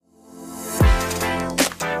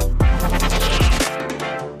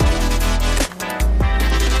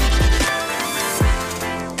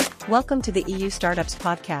Welcome to the EU Startups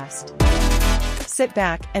Podcast. Sit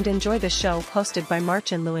back and enjoy the show hosted by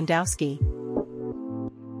Marcin Lewandowski.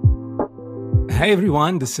 Hey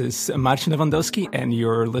everyone, this is Marcin Lewandowski and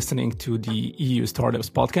you're listening to the EU Startups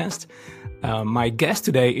Podcast. My guest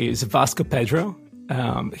today is Vasco Pedro.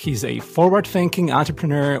 He's a forward-thinking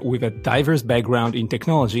entrepreneur with a diverse background in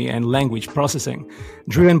technology and language processing,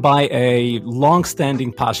 driven by a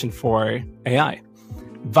long-standing passion for AI.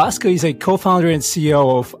 Vasco is a co-founder and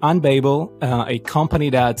CEO of Unbabel, a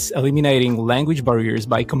company that's eliminating language barriers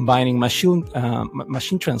by combining machine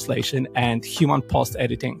translation and human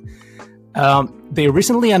post-editing. They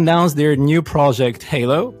recently announced their new project,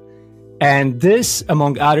 Halo, and this,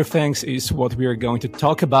 among other things, is what we are going to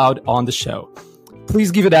talk about on the show.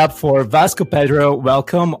 Please give it up for Vasco Pedro.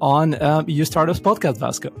 Welcome on EU Startups Podcast,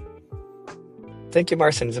 Vasco. Thank you,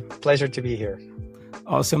 Marcin. It's a pleasure to be here.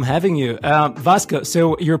 Awesome having you. Vasco,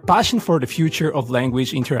 so your passion for the future of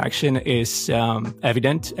language interaction is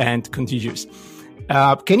evident and contagious.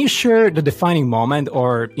 Can you share the defining moment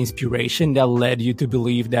or inspiration that led you to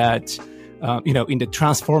believe that, in the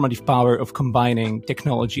transformative power of combining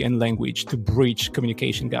technology and language to bridge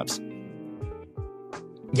communication gaps?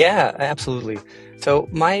 Yeah, absolutely. So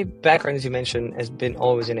my background, as you mentioned, has been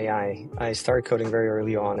always in AI. I started coding very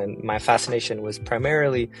early on, and my fascination was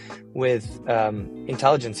primarily with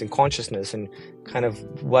intelligence and consciousness and kind of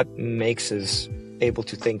what makes us able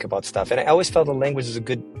to think about stuff. And I always felt the language was a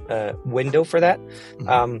good window for that.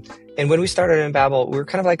 Mm-hmm. And when we started Unbabel, we were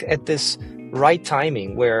kind of like at this right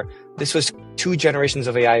timing where this was 2 generations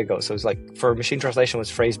of AI ago. So it was like for machine translation was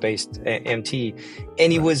phrase-based MT.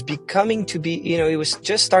 And it was becoming to be, it was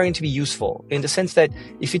just starting to be useful in the sense that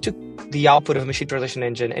if you took the output of a machine translation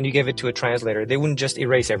engine and you gave it to a translator, they wouldn't just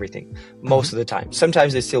erase everything most of the time.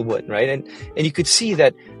 Sometimes they still would, right? And you could see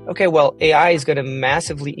that, okay, well, AI is going to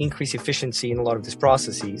massively increase efficiency in a lot of these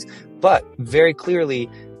processes, but very clearly,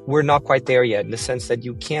 we're not quite there yet in the sense that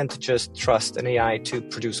you can't just trust an AI to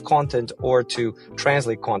produce content or to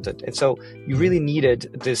translate content. And so you really needed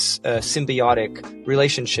this symbiotic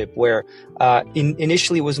relationship where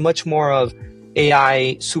initially it was much more of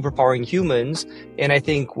AI superpowering humans. And I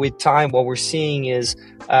think with time, what we're seeing is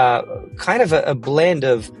kind of a blend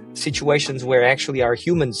of situations where actually are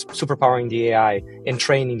humans superpowering the AI and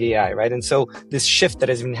training the AI, right? And so this shift that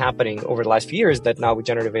has been happening over the last few years that now with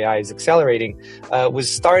generative AI is accelerating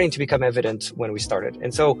was starting to become evident when we started.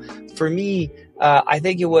 And so for me, I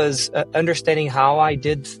think it was understanding how I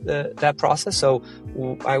did that process. So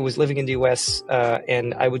I was living in the US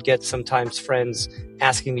and I would get sometimes friends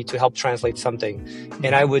asking me to help translate something.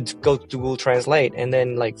 And I would go to Google Translate and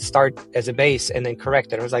then like start as a base and then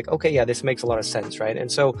correct it. I was like, okay, yeah, this makes a lot of sense, right?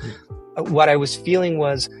 And so what I was feeling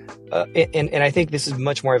was, and I think this is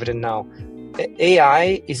much more evident now,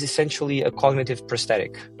 AI is essentially a cognitive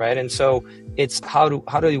prosthetic, right? And so it's how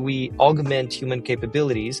do we augment human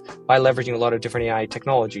capabilities by leveraging a lot of different AI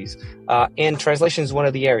technologies, and translation is one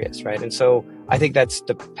of the areas, right? And so I think that's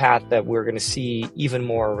the path that we're going to see even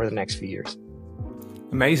more over the next few years.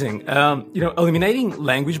 Amazing. Eliminating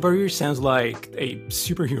language barriers sounds like a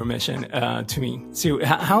superhero mission to me. So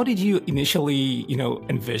how did you initially,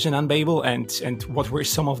 envision Unbabel and what were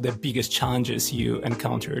some of the biggest challenges you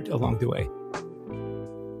encountered along the way?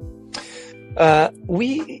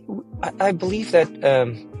 I believe that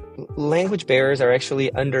language barriers are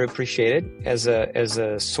actually underappreciated as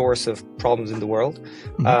a source of problems in the world.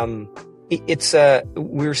 Mm-hmm.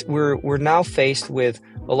 We're now faced with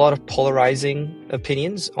a lot of polarizing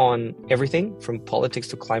opinions on everything from politics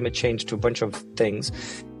to climate change to a bunch of things.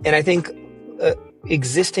 And I think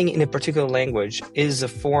existing in a particular language is a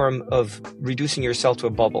form of reducing yourself to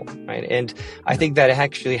a bubble, right? And I think that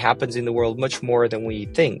actually happens in the world much more than we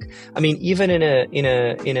think. I mean, even in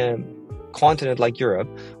a continent like Europe,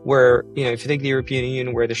 where, if you think the European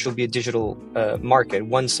Union, where there should be a digital market,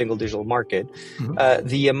 one single digital market, mm-hmm.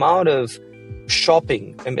 The amount of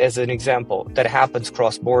shopping, as an example, that happens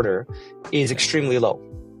cross-border is extremely low,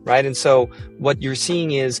 right? And so what you're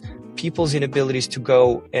seeing is people's inabilities to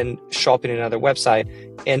go and shop in another website.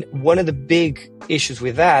 And one of the big issues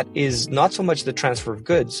with that is not so much the transfer of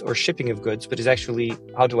goods or shipping of goods, but is actually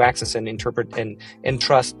how to access and interpret and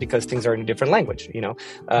trust because things are in a different language.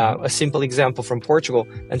 A simple example from Portugal,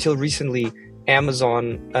 until recently,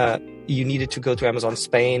 Amazon you needed to go to Amazon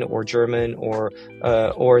Spain or German or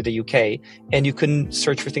the UK, and you couldn't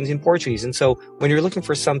search for things in Portuguese. And so when you're looking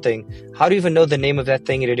for something, how do you even know the name of that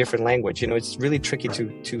thing in a different language? It's really tricky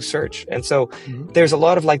to search. And so there's a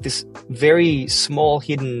lot of like this very small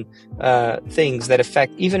hidden things that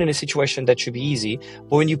affect, even in a situation that should be easy.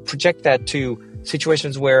 But when you project that to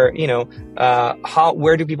situations where,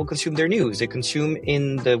 where do people consume their news? They consume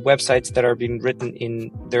in the websites that are being written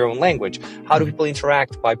in their own language. How do people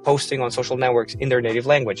interact? By posting on social networks in their native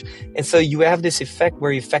language. And so you have this effect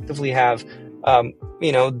where you effectively have,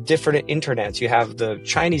 different internets. You have the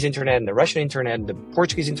Chinese internet and the Russian internet and the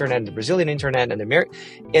Portuguese internet and the Brazilian internet and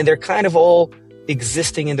and they're kind of all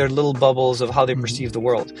existing in their little bubbles of how they perceive the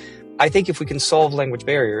world. I think if we can solve language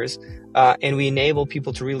barriers, and we enable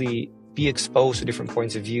people to really be exposed to different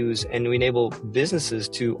points of views, and we enable businesses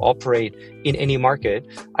to operate in any market,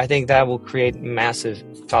 I think that will create massive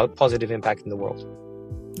positive impact in the world.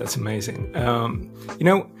 That's amazing.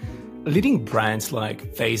 Leading brands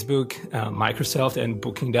like Facebook, Microsoft, and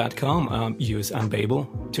Booking.com use Unbabel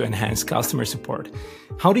to enhance customer support.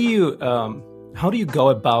 How do you go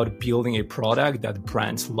about building a product that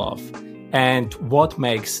brands love, and what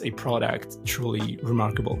makes a product truly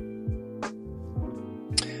remarkable?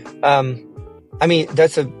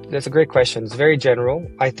 That's a great question. It's very general.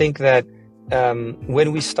 I think that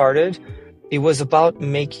when we started, it was about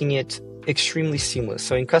making it extremely seamless.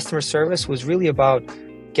 So in customer service was really about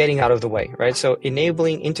getting out of the way, right? So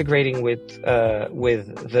integrating with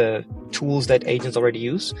the tools that agents already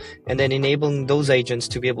use, and then enabling those agents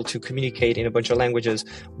to be able to communicate in a bunch of languages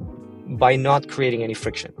by not creating any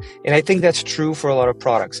friction. And I think that's true for a lot of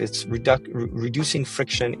products. It's reducing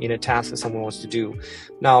friction in a task that someone wants to do.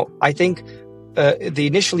 Now, I think the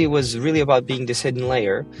initially was really about being this hidden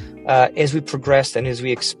layer. As we progressed and as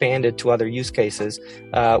we expanded to other use cases,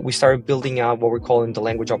 we started building out what we're calling the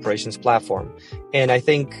language operations platform. And I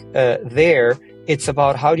think there, it's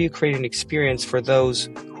about how do you create an experience for those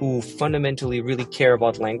who fundamentally really care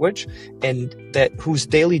about language and that whose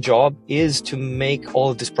daily job is to make all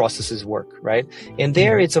of these processes work, right? And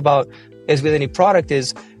there it's about, as with any product,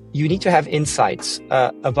 is you need to have insights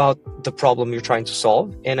about the problem you're trying to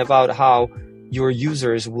solve and about how your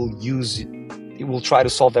users will try to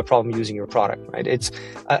solve that problem using your product, right? It's,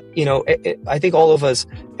 I think all of us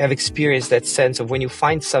have experienced that sense of when you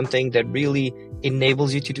find something that really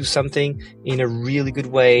enables you to do something in a really good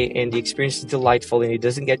way, and the experience is delightful and it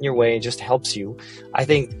doesn't get in your way, it just helps you. I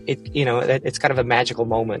think it's kind of a magical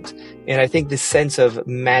moment. And I think this sense of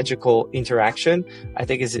magical interaction, I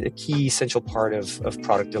think is a key essential part of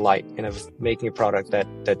product delight and of making a product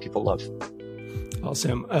that people love.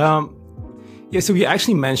 Awesome. So we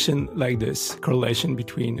actually mentioned like this correlation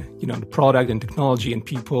between, the product and technology and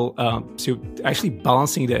people. So actually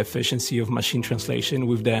balancing the efficiency of machine translation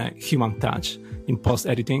with the human touch in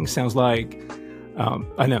post-editing sounds like,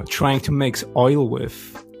 trying to mix oil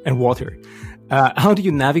and water. How do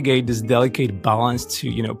you navigate this delicate balance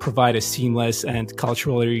to, provide a seamless and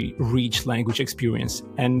culturally rich language experience?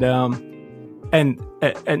 And how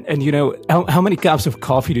many cups of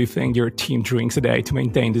coffee do you think your team drinks a day to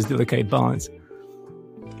maintain this delicate balance?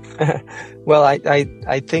 Well,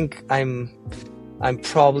 I think I'm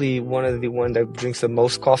probably one of the one that drinks the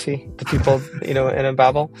most coffee, the people, in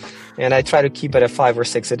Unbabel, and I try to keep it at 5 or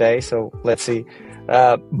 6 a day. So let's see.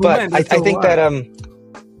 But I think that,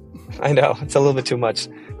 I know it's a little bit too much.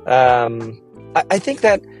 I think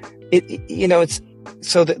that it's,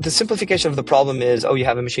 so the simplification of the problem is, you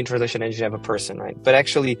have a machine translation engine, you have a person, right? But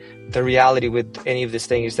actually the reality with any of this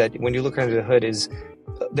thing is that when you look under the hood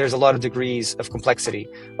there's a lot of degrees of complexity.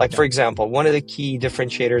 Like, for example, one of the key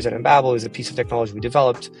differentiators at Unbabel is a piece of technology we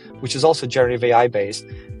developed, which is also generative AI based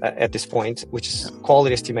at this point, which is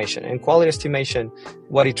quality estimation. And quality estimation,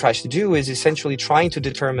 what it tries to do is essentially trying to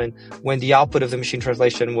determine when the output of the machine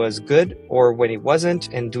translation was good or when it wasn't,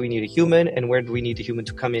 and do we need a human, and where do we need a human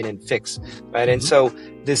to come in and fix, right? And so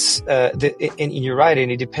this, and you're right,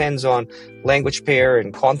 and it depends on language pair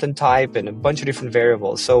and content type and a bunch of different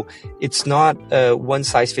variables. So it's not one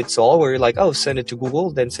size fits all where you're like, send it to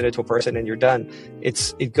Google, then send it to a person and you're done.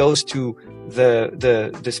 It goes to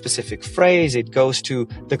the specific phrase, it goes to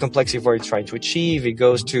the complexity of what you're trying to achieve, it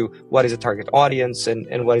goes to what is the target audience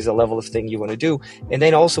and what is the level of thing you want to do. And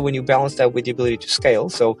then also when you balance that with the ability to scale.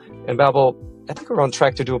 So Unbabel, I think we're on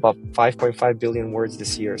track to do about 5.5 billion words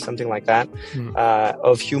this year, something like that,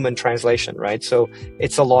 of human translation, right? So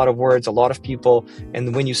it's a lot of words, a lot of people.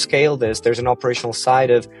 And when you scale this, there's an operational side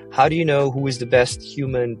of how do you know who is the best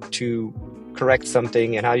human to correct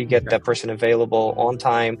something, and how do you get that person available on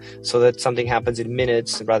time so that something happens in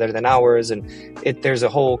minutes rather than hours. And there's a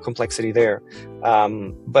whole complexity there.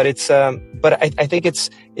 But I think it's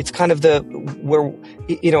kind of where,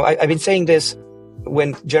 I've been saying this.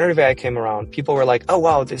 When generative AI came around, people were like, oh,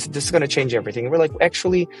 wow, this is going to change everything. And we're like,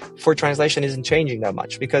 actually, for translation isn't changing that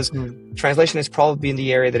much, because translation has probably been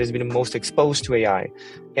the area that has been the most exposed to AI.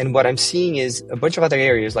 And what I'm seeing is a bunch of other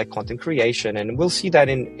areas like content creation, and we'll see that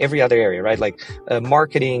in every other area, right? Like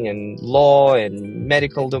marketing and law and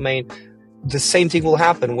medical domain. The same thing will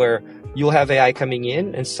happen where you'll have AI coming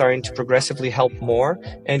in and starting to progressively help more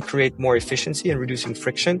and create more efficiency and reducing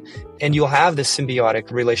friction. And you'll have this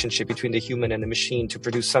symbiotic relationship between the human and the machine to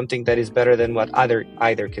produce something that is better than what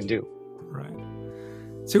either can do. Right.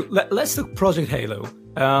 So let's look Project Halo.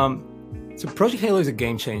 So Project Halo is a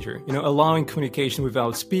game changer, allowing communication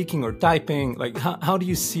without speaking or typing. Like, how do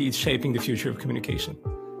you see it shaping the future of communication?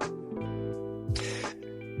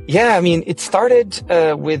 Yeah, I mean, it started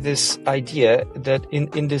with this idea that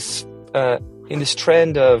in this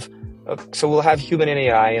trend of so we'll have human and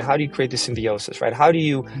AI, and how do you create this symbiosis, right? How do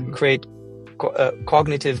you create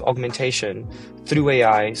cognitive augmentation through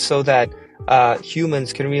AI so that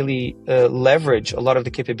humans can really leverage a lot of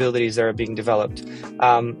the capabilities that are being developed?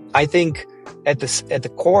 I think at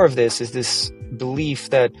the core of this is this belief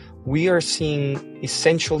that we are seeing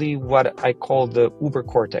essentially what I call the uber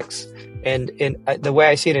cortex. And the way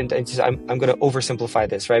I see it, and I'm going to oversimplify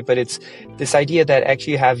this, right? But it's this idea that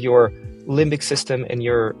actually you have your limbic system and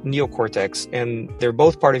your neocortex, and they're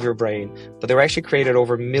both part of your brain, but they were actually created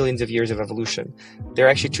over millions of years of evolution. They're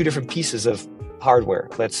actually two different pieces of hardware,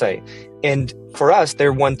 let's say. And for us,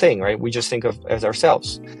 they're one thing, right? We just think of as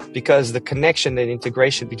ourselves, because the connection and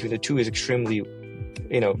integration between the two is extremely,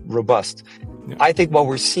 robust. Yeah. I think what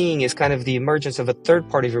we're seeing is kind of the emergence of a third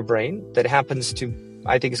part of your brain that happens to,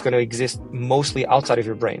 I think, is going to exist mostly outside of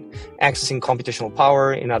your brain, accessing computational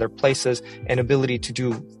power in other places and ability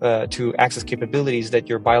to access capabilities that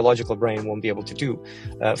your biological brain won't be able to do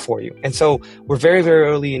for you. And so we're very, very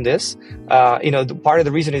early in this. Part of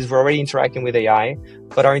the reason is we're already interacting with AI,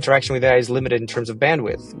 but our interaction with AI is limited in terms of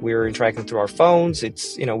bandwidth. We're interacting through our phones.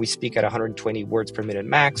 It's, we speak at 120 words per minute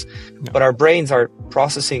max, but our brains are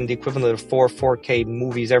processing the equivalent of 4K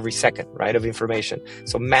movies every second, right, of information.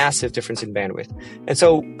 So massive difference in bandwidth. And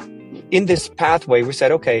so in this pathway, we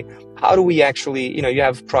said, okay, how do we actually, you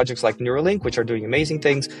have projects like Neuralink, which are doing amazing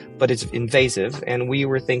things, but it's invasive. And we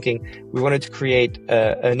were thinking we wanted to create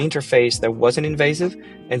an interface that wasn't invasive.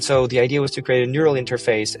 And so the idea was to create a neural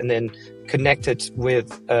interface and then connect it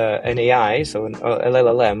with an AI, so an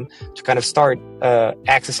LLM, to kind of start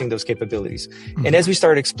accessing those capabilities. Mm-hmm. And as we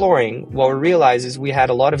started exploring, what we realized is we had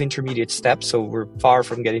a lot of intermediate steps. So we're far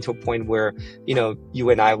from getting to a point where, you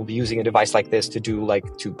and I will be using a device like this to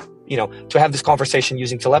have this conversation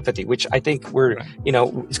using telepathy, which I think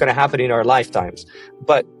it's going to happen in our lifetimes,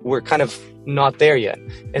 but we're kind of not there yet.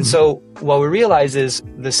 And so what we realized is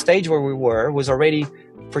the stage where we were was already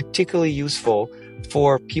particularly useful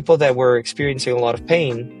for people that were experiencing a lot of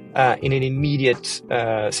pain in an immediate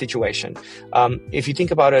situation. If you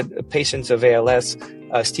think about patients of ALS,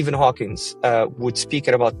 Stephen Hawkins would speak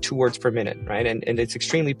at about 2 words per minute, right? And it's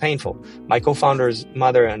extremely painful. My co-founder's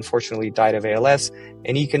mother, unfortunately, died of ALS,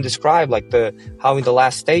 and he can describe how in the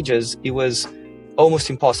last stages it was almost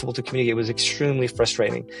impossible to communicate. It was extremely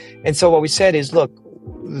frustrating. And so what we said is, look,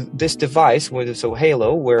 this device, so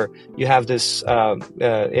Halo, where you have this,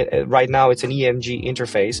 right now it's an EMG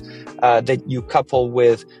interface that you couple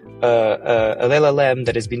with an LLM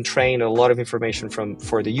that has been trained a lot of information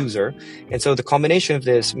for the user. And so the combination of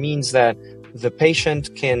this means that the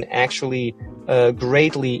patient can actually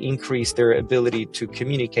greatly increase their ability to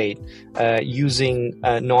communicate using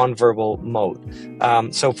a nonverbal mode.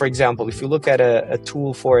 So for example, if you look at a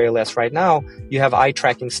tool for ALS right now, you have eye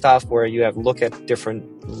tracking stuff where you have look at different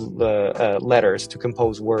letters to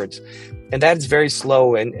compose words. And that is very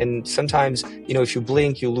slow. And sometimes, if you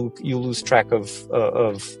blink, you lose track of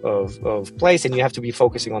place, and you have to be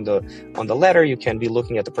focusing on the letter. You can be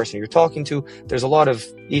looking at the person you're talking to. There's a lot of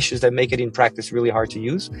issues that make it in practice really hard to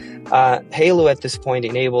use. Halo at this point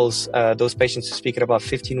enables those patients to speak at about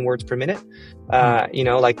 15 words per minute.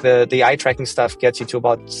 The eye tracking stuff gets you to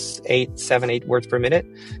about 8 words per minute.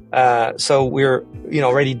 So we're,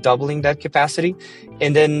 already doubling that capacity.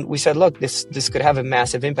 And then we said, look, this could have a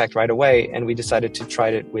massive impact right away. And we decided to try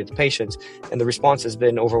it with patients. And the response has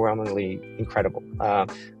been overwhelmingly incredible.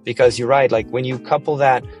 Because you're right, when you couple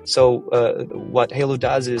that, so what Halo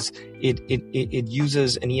does is it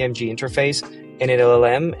uses an EMG interface, and an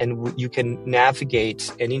LLM, and you can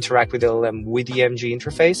navigate and interact with the LLM with the MG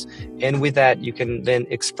interface. And with that, you can then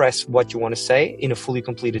express what you want to say in a fully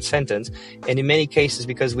completed sentence. And in many cases,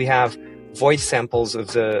 because we have voice samples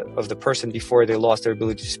of the person before they lost their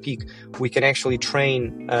ability to speak, we can actually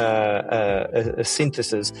train a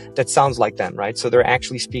synthesis that sounds like them, right? So they're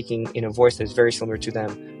actually speaking in a voice that's very similar to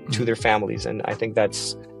them, to their families. And I think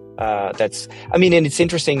that's, and it's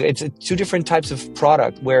interesting. It's two different types of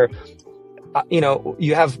product where,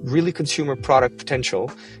 you have really consumer product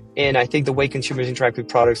potential. And I think the way consumers interact with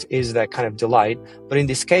products is that kind of delight. But in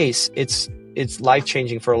this case, it's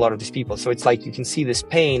life-changing for a lot of these people. So it's like you can see this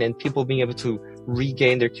pain, and people being able to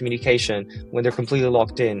regain their communication when they're completely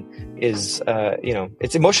locked in is,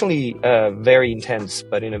 it's emotionally very intense,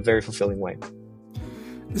 but in a very fulfilling way.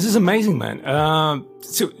 This is amazing, man.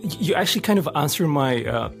 So you actually kind of answered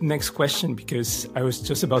my next question, because I was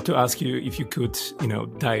just about to ask you if you could,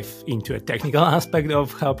 dive into a technical aspect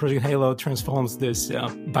of how Project Halo transforms this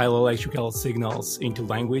bioelectrical signals into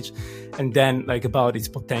language, and then about its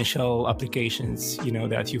potential applications,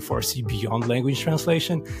 that you foresee beyond language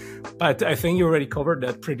translation. But I think you already covered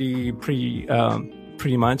that pretty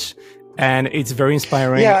much, and it's very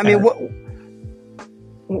inspiring. Yeah,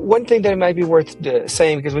 one thing that might be worth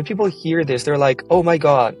saying, because when people hear this, they're like, oh my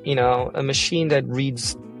God, a machine that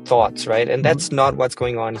reads thoughts, right? And that's not what's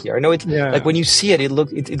going on here. I know it's like when you see it, it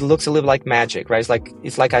looks a little like magic, right?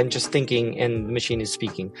 It's like I'm just thinking and the machine is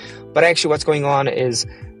speaking. But actually what's going on is,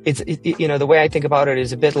 the way I think about it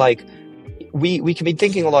is a bit like, we can be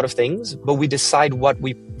thinking a lot of things, but we decide what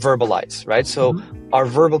we verbalize, right? So our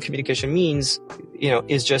verbal communication means,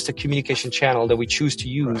 is just a communication channel that we choose to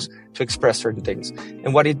use to express certain things.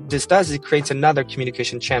 And what this does is it creates another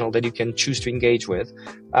communication channel that you can choose to engage with.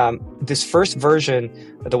 This first version,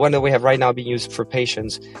 the one that we have right now being used for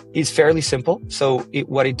patients, is fairly simple. So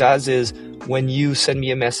what it does is, when you send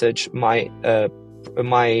me a message, my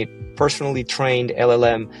personally trained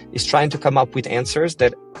LLM is trying to come up with answers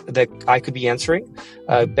that I could be answering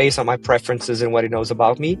based on my preferences and what it knows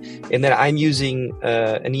about me. And then I'm using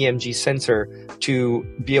an EMG sensor to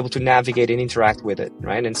be able to navigate and interact with it,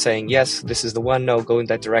 right? And saying, yes, this is the one, no, go in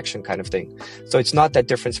that direction kind of thing. So it's not that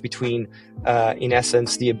difference between, in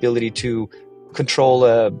essence, the ability to control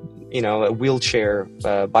a wheelchair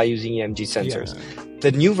by using EMG sensors. Yeah.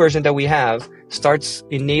 The new version that we have starts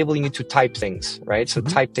enabling you to type things, right? So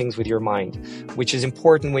type things with your mind, which is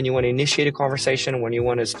important when you want to initiate a conversation, when you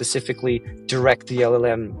want to specifically direct the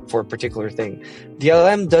LLM for a particular thing. The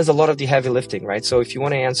LLM does a lot of the heavy lifting, right? So if you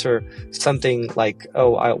want to answer something like,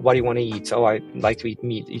 what do you want to eat? Oh, I like to eat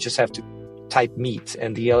meat. You just have to type meat,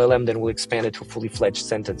 and the LLM then will expand it to a fully fledged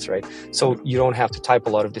sentence, right? So you don't have to type a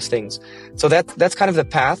lot of these things. So that's kind of the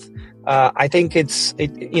path. I think there's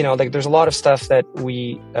a lot of stuff that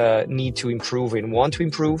we need to improve and want to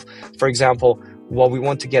improve. For example, what we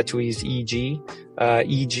want to get to is EEG.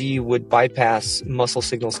 EEG would bypass muscle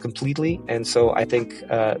signals completely, and so I think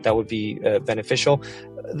that would be beneficial.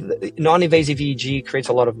 Non-invasive EEG creates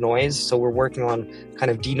a lot of noise, so we're working on kind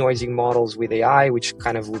of denoising models with AI, which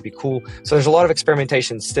kind of would be cool. So there's a lot of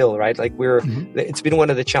experimentation still, right? Like it's been one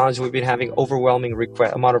of the challenges we've been having, overwhelming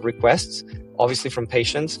amount of requests, obviously from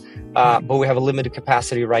patients, but we have a limited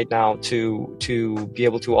capacity right now to be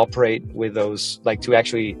able to operate with those, like to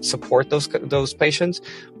actually support those patients.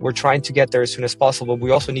 We're trying to get there as soon as possible.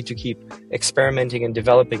 We also need to keep experimenting and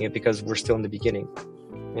developing it because we're still in the beginning.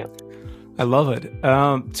 Yeah. I love it.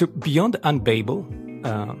 So beyond Unbabel,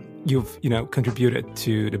 you've contributed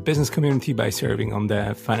to the business community by serving on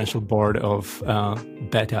the financial board of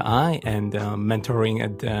Beta I and mentoring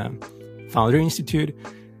at the Founder Institute.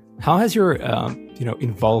 How has your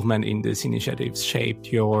involvement in these initiatives shaped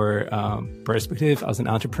your perspective as an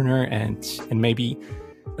entrepreneur, and maybe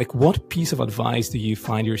what piece of advice do you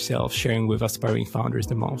find yourself sharing with aspiring founders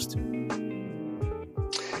the most?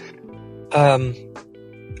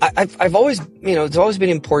 I've always, it's always been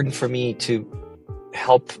important for me to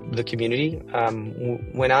help the community.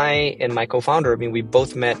 When I and my co-founder, we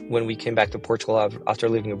both met when we came back to Portugal after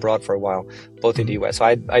living abroad for a while, both in the US. So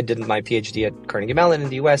I did my PhD at Carnegie Mellon in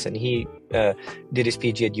the US, and he did his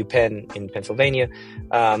PhD at UPenn in Pennsylvania.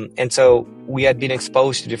 And so we had been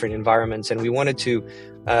exposed to different environments, and we wanted to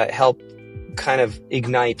help kind of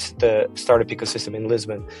ignite the startup ecosystem in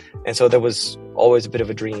Lisbon. And so that was always a bit of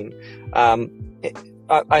a dream.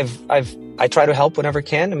 I try to help whenever I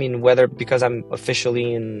can. Whether because I'm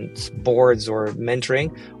officially in boards or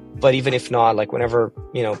mentoring, but even if not, whenever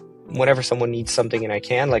someone needs something and I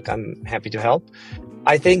can, I'm happy to help.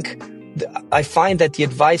 I think I find that the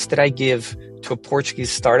advice that I give to a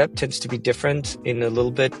Portuguese startup tends to be different in a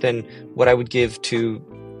little bit than what I would give to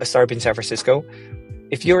a startup in San Francisco,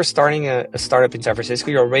 if you're starting a startup in San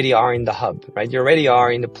Francisco, you already are in the hub, right? You already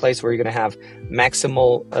are in the place where you're going to have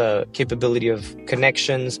maximal capability of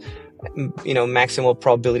connections, maximal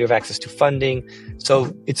probability of access to funding.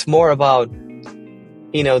 So it's more about,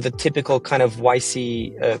 the typical kind of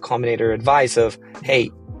YC Combinator advice of,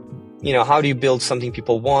 hey, how do you build something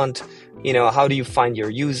people want? How do you find your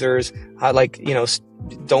users? How,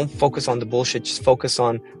 don't focus on the bullshit. Just focus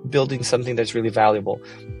on building something that's really valuable.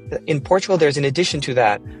 In Portugal, there's, in addition to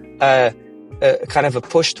that, kind of a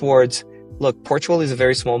push towards, look, Portugal is a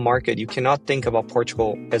very small market. You cannot think about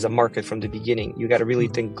Portugal as a market from the beginning. You got to really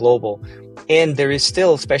think global. And there is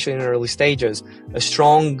still, especially in early stages, a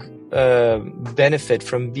strong benefit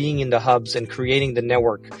from being in the hubs and creating the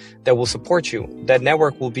network that will support you. That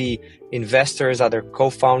network will be investors, other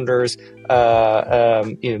co-founders,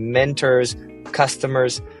 mentors,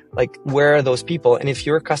 customers. Like, where are those people? And if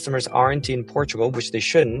your customers aren't in Portugal, which they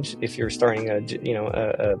shouldn't, if you're starting a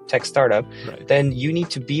tech startup, right, then you need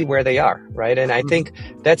to be where they are, right? And I think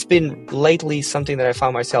that's been lately something that I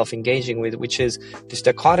found myself engaging with, which is this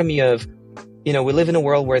dichotomy of, we live in a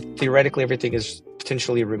world where theoretically everything is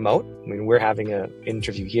potentially remote. I mean, we're having an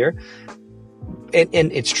interview here.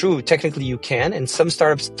 And it's true, technically you can, and some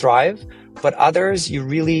startups thrive, but others, you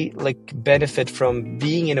really benefit from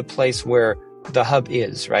being in a place where the hub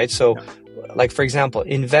is, right? So, for example,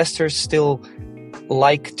 investors still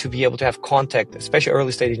like to be able to have contact, especially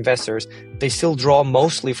early stage investors. They still draw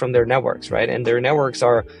mostly from their networks, right? And their networks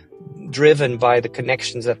are driven by the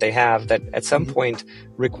connections that they have that at some point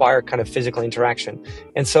require kind of physical interaction.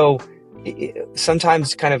 And so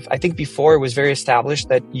sometimes I think before it was very established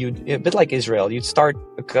that a bit like Israel, you'd start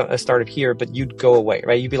a startup here, but you'd go away,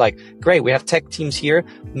 right? You'd be like, great, we have tech teams here.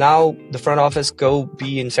 Now the front office go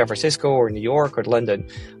be in San Francisco or New York or London.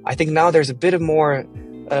 I think now there's a bit of more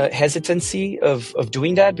hesitancy of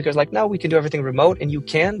doing that, because now we can do everything remote, and you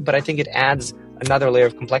can, but I think it adds another layer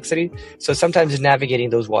of complexity. So sometimes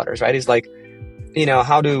navigating those waters, right? Is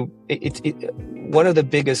one of the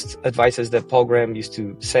biggest advices that Paul Graham used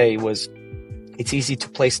to say was, it's easy to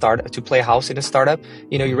play house in a startup.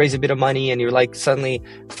 You raise a bit of money and you're suddenly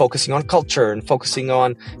focusing on culture and focusing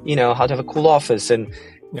on, how to have a cool office. And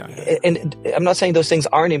I'm not saying those things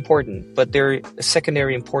aren't important, but they're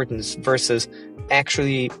secondary importance versus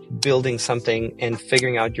actually building something and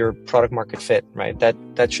figuring out your product market fit, right?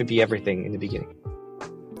 That should be everything in the beginning.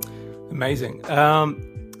 Amazing.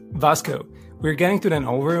 Vasco, we're getting to the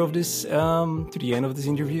over of this, to the end of this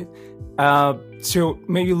interview. So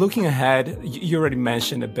maybe looking ahead, you already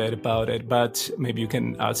mentioned a bit about it, but maybe you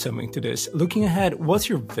can add something to this. Looking ahead, what's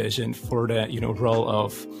your vision for the, role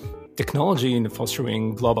of technology in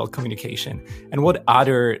fostering global communication? And what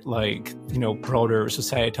other, broader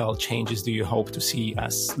societal changes do you hope to see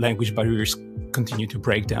as language barriers continue to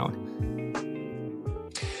break down?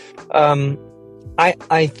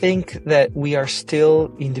 I think that we are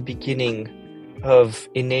still in the beginning of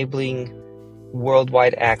enabling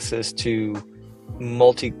worldwide access to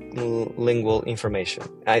multilingual information.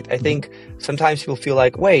 I think sometimes people feel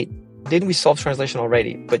like, wait, didn't we solve translation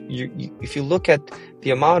already? But if you look at the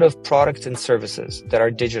amount of products and services that are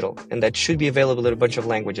digital and that should be available in a bunch of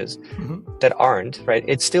languages that aren't, right?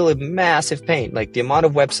 It's still a massive pain. The amount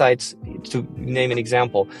of websites, to name an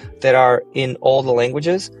example, that are in all the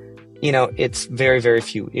languages, it's very, very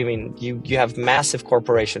few. I mean, you have massive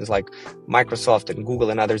corporations like Microsoft and Google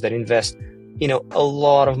and others that invest a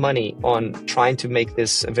lot of money on trying to make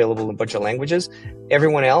this available in a bunch of languages.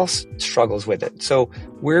 Everyone else struggles with it. So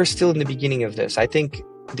we're still in the beginning of this. I think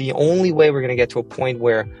the only way we're going to get to a point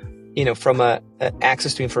where, from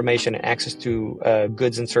access to information and access to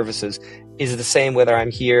goods and services is the same whether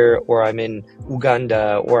I'm here or I'm in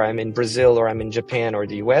Uganda or I'm in Brazil or I'm in Japan or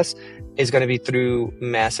the US, is going to be through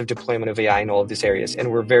massive deployment of AI in all of these areas.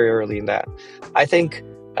 And we're very early in that. I think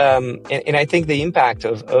and I think the impact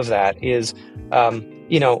of that is,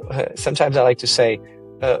 sometimes I like to say,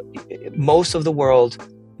 most of the world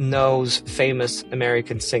knows famous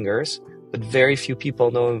American singers, but very few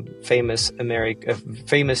people know famous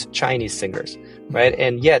Chinese singers, right?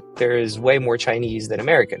 And yet there is way more Chinese than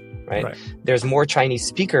American, right? There's more Chinese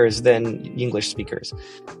speakers than English speakers.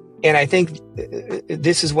 And I think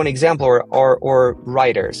this is one example, or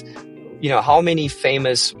writers. How many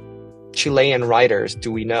famous Chilean writers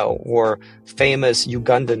do we know, or famous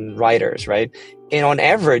Ugandan writers, right? And on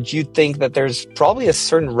average, you'd think that there's probably a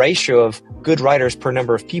certain ratio of good writers per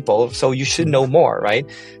number of people, so you should know more, right?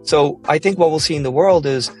 So I think what we'll see in the world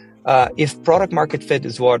is if product market fit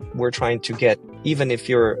is what we're trying to get, even if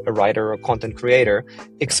you're a writer or a content creator,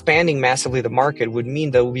 expanding massively the market would mean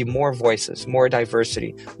there will be more voices, more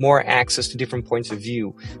diversity, more access to different points of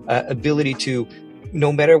view, ability to,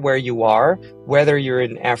 no matter where you are, whether you're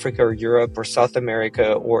in Africa or Europe or South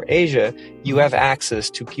America or Asia, you have access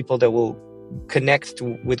to people that will connect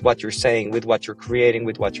with what you're saying, with what you're creating,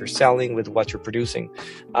 with what you're selling, with what you're producing.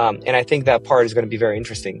 And I think that part is going to be very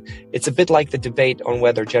interesting. It's a bit like the debate on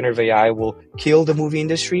whether generative AI will kill the movie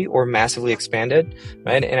industry or massively expand it,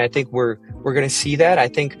 right? And I think we're going to see that. I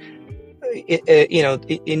think,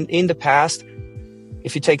 in the past,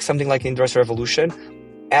 if you take something like the Industrial Revolution,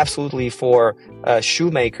 absolutely for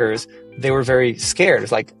shoemakers, they were very scared.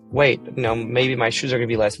 It's like, wait, maybe my shoes are going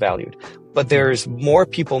to be less valued. But there's more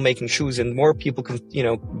people making shoes and more people,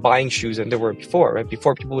 buying shoes than there were before, right?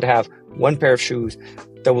 Before, people would have one pair of shoes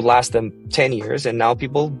that would last them 10 years. And now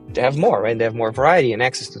people have more, right? They have more variety and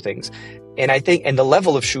access to things. And I think, and the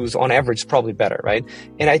level of shoes on average is probably better, right?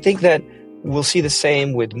 And I think that we'll see the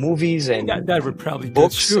same with movies and that would probably be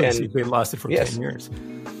books. True And if they lasted for yes. 10 years.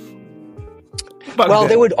 Well,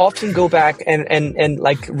 they would often go back and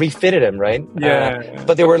like refitted them, right? Yeah.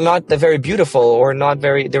 But they were not very beautiful or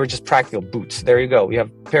they were just practical boots. There you go. You have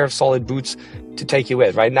a pair of solid boots to take you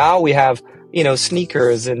with, right? Now we have,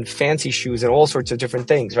 sneakers and fancy shoes and all sorts of different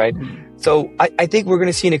things, right? Mm-hmm. So I think we're going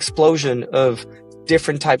to see an explosion of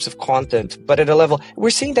different types of content, but at a level,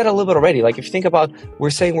 we're seeing that a little bit already. Like if you think about,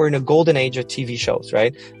 we're saying we're in a golden age of TV shows,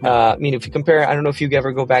 right? If you compare, I don't know if you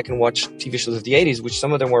ever go back and watch TV shows of the 80s, which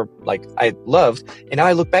some of them were like, I loved. And now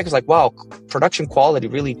I look back, it's like, wow, production quality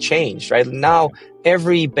really changed, right? Now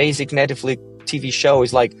every basic Netflix TV show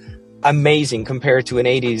is like amazing compared to an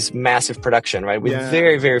 80s massive production, right? With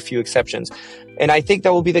very, very few exceptions. And I think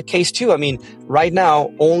that will be the case too. I mean, right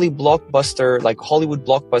now, only blockbuster, like Hollywood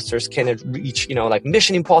blockbusters can reach, like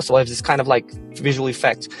Mission Impossible has this kind of like visual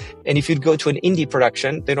effect. And if you'd go to an indie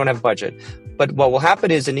production, they don't have budget. But what will happen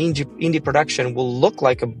is an indie production will look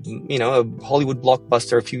like a Hollywood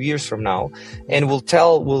blockbuster a few years from now, and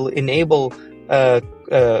will enable,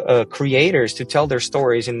 creators to tell their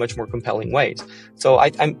stories in much more compelling ways. So I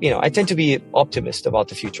tend to be optimist about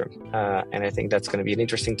the future. And I think that's going to be an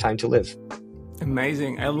interesting time to live.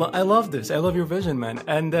 Amazing. I love this. I love your vision, man.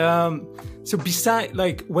 And so beside,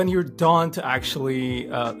 like, when you're done to actually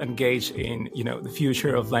engage in, the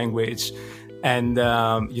future of language and,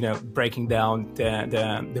 breaking down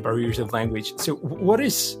the barriers of language. So what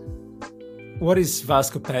is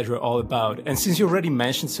Vasco Pedro all about? And since you already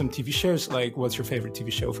mentioned some TV shows, like, what's your favorite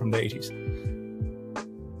TV show from the 80s?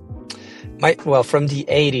 From the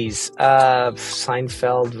 80s,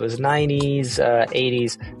 Seinfeld was 90s,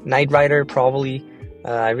 80s, Knight Rider, probably.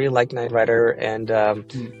 I really liked Knight Rider, and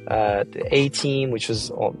the A-Team, which was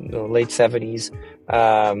late 70s.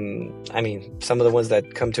 Some of the ones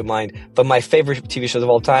that come to mind. But my favorite TV shows of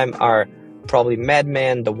all time are probably Mad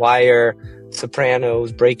Men, The Wire,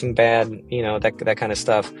 Sopranos, Breaking Bad, that kind of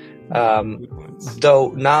stuff.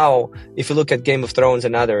 Though now, if you look at Game of Thrones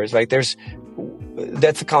and others, right, that's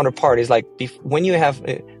the counterpart. Is like when you have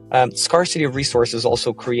scarcity of resources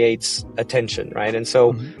also creates attention, right? And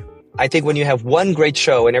so I think when you have one great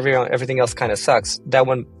show and everything else kind of sucks, that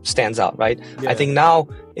one stands out, right? Yeah. I think now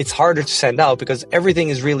it's harder to stand out because everything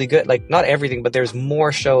is really good. Like, not everything, but there's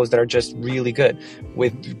more shows that are just really good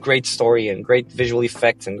with great story and great visual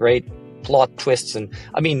effects and great plot twists. And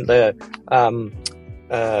the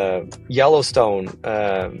Yellowstone,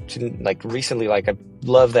 recently, like, I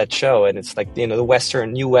love that show, and it's like, the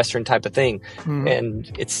new Western type of thing. And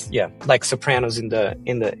it's, like Sopranos in the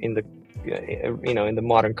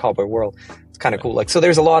modern cowboy world. It's kind of cool. Like, so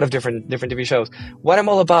there's a lot of different TV shows. What I'm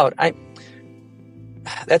all about,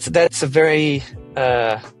 that's a very,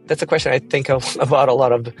 that's a question I think about a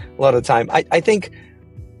lot of the time. I think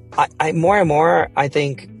more and more, I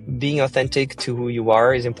think being authentic to who you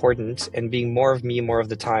are is important, and being more of me more of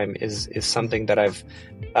the time is something that I've,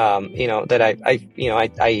 I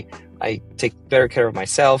take better care of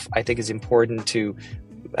myself. I think is important to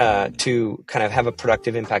kind of have a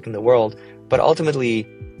productive impact in the world. But ultimately,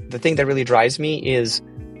 the thing that really drives me is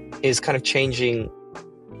kind of changing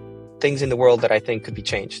things in the world that I think could be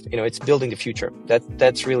changed. It's building the future.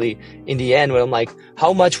 That's really, in the end, when I'm like,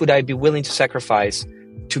 how much would I be willing to sacrifice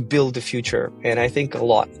to build the future? And I think a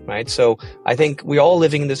lot, right? So I think we're all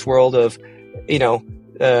living in this world of,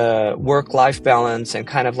 work-life balance and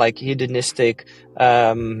kind of like hedonistic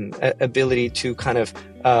ability to kind of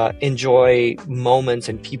enjoy moments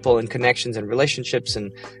and people and connections and relationships.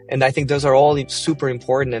 And I think those are all super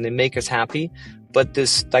important and they make us happy. But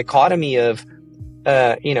this dichotomy of,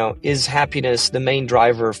 is happiness the main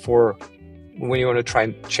driver for when you want to try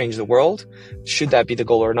and change the world? Should that be the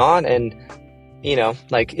goal or not? And,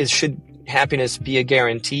 should happiness be a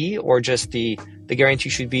guarantee, or just the guarantee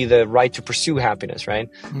should be the right to pursue happiness, right?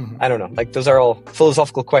 Mm-hmm. I don't know. Those are all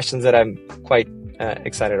philosophical questions that I'm quite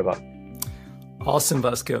excited about. Awesome,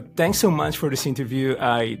 Vasco. Thanks so much for this interview.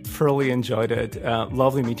 I thoroughly enjoyed it.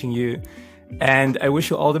 Lovely meeting you. And I wish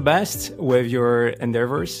you all the best with your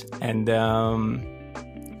endeavors. And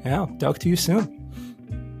talk to you soon.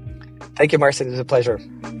 Thank you, Marcin. It was a pleasure.